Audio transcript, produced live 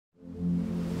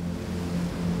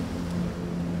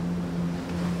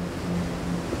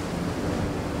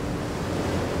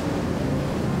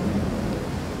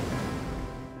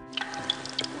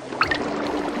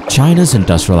China's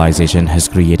industrialization has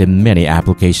created many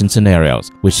application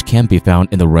scenarios which can be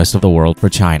found in the rest of the world for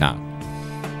China.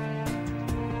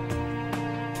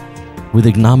 With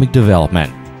economic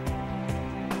development,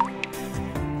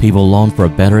 people long for a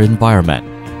better environment,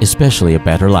 especially a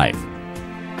better life.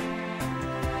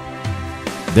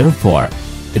 Therefore,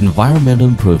 environmental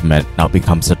improvement now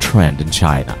becomes a trend in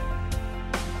China.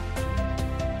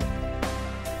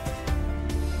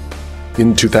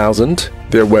 In 2000,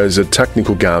 there was a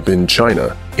technical gap in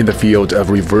China in the field of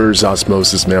reverse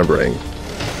osmosis membrane.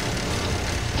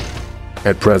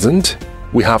 At present,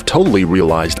 we have totally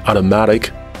realized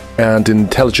automatic and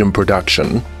intelligent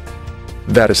production.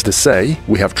 That is to say,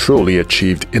 we have truly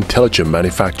achieved intelligent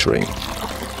manufacturing.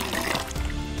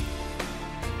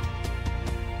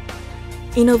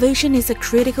 Innovation is a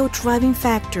critical driving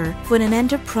factor for an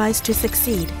enterprise to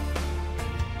succeed.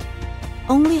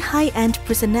 Only high-end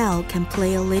personnel can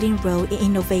play a leading role in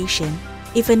innovation.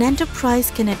 If an enterprise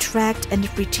can attract and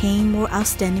retain more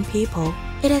outstanding people,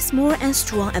 it has more and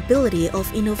strong ability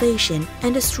of innovation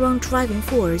and a strong driving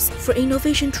force for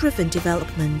innovation-driven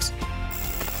development.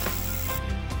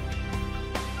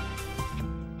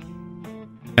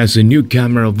 As a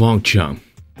newcomer of Vontron,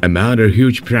 I'm under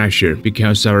huge pressure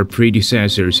because our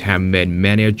predecessors have made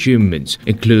many achievements,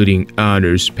 including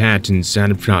honors, patents,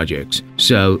 and projects.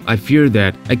 So I fear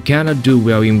that I cannot do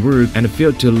well in work and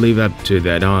fail to live up to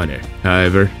that honor.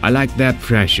 However, I like that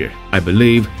pressure. I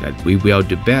believe that we will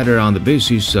do better on the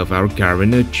basis of our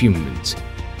current achievements.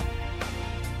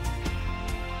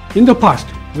 In the past,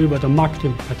 we were the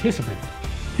marketing participant.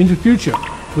 In the future,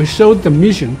 we showed the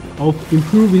mission of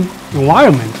improving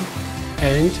environment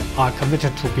and are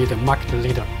committed to be the market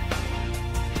leader.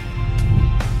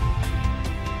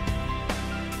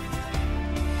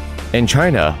 In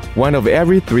China, 1 of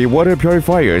every 3 water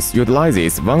purifiers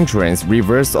utilizes Vontron's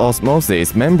reverse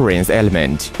osmosis membranes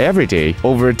element. Every day,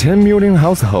 over 10 million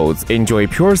households enjoy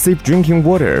pure safe drinking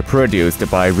water produced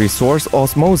by reverse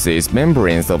osmosis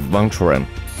membranes of Vontron.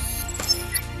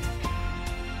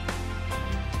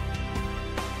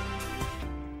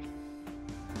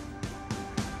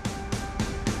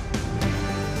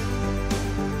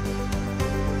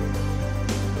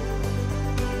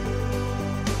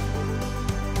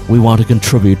 We want to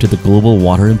contribute to the global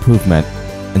water improvement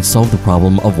and solve the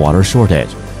problem of water shortage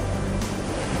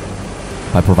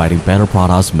by providing better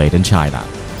products made in China.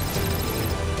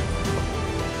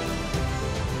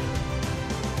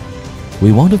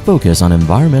 We want to focus on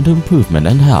environmental improvement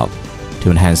and help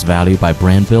to enhance value by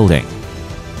brand building,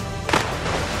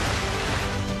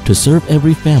 to serve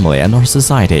every family and our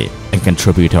society and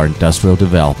contribute to our industrial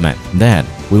development. Then,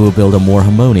 we will build a more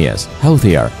harmonious,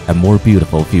 healthier, and more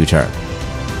beautiful future.